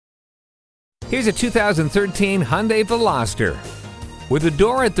Here's a 2013 Hyundai Veloster. With a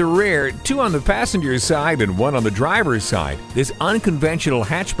door at the rear, 2 on the passenger side and 1 on the driver's side, this unconventional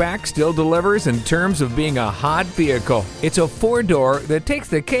hatchback still delivers in terms of being a hot vehicle. It's a 4-door that takes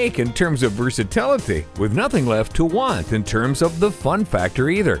the cake in terms of versatility, with nothing left to want in terms of the fun factor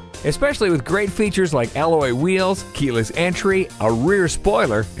either, especially with great features like alloy wheels, keyless entry, a rear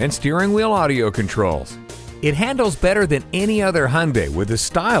spoiler, and steering wheel audio controls. It handles better than any other Hyundai with a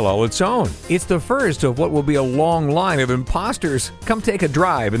style all its own. It's the first of what will be a long line of imposters. Come take a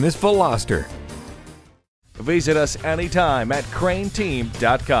drive in this Veloster. Visit us anytime at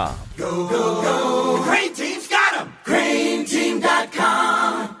crainteam.com. Go, go, go.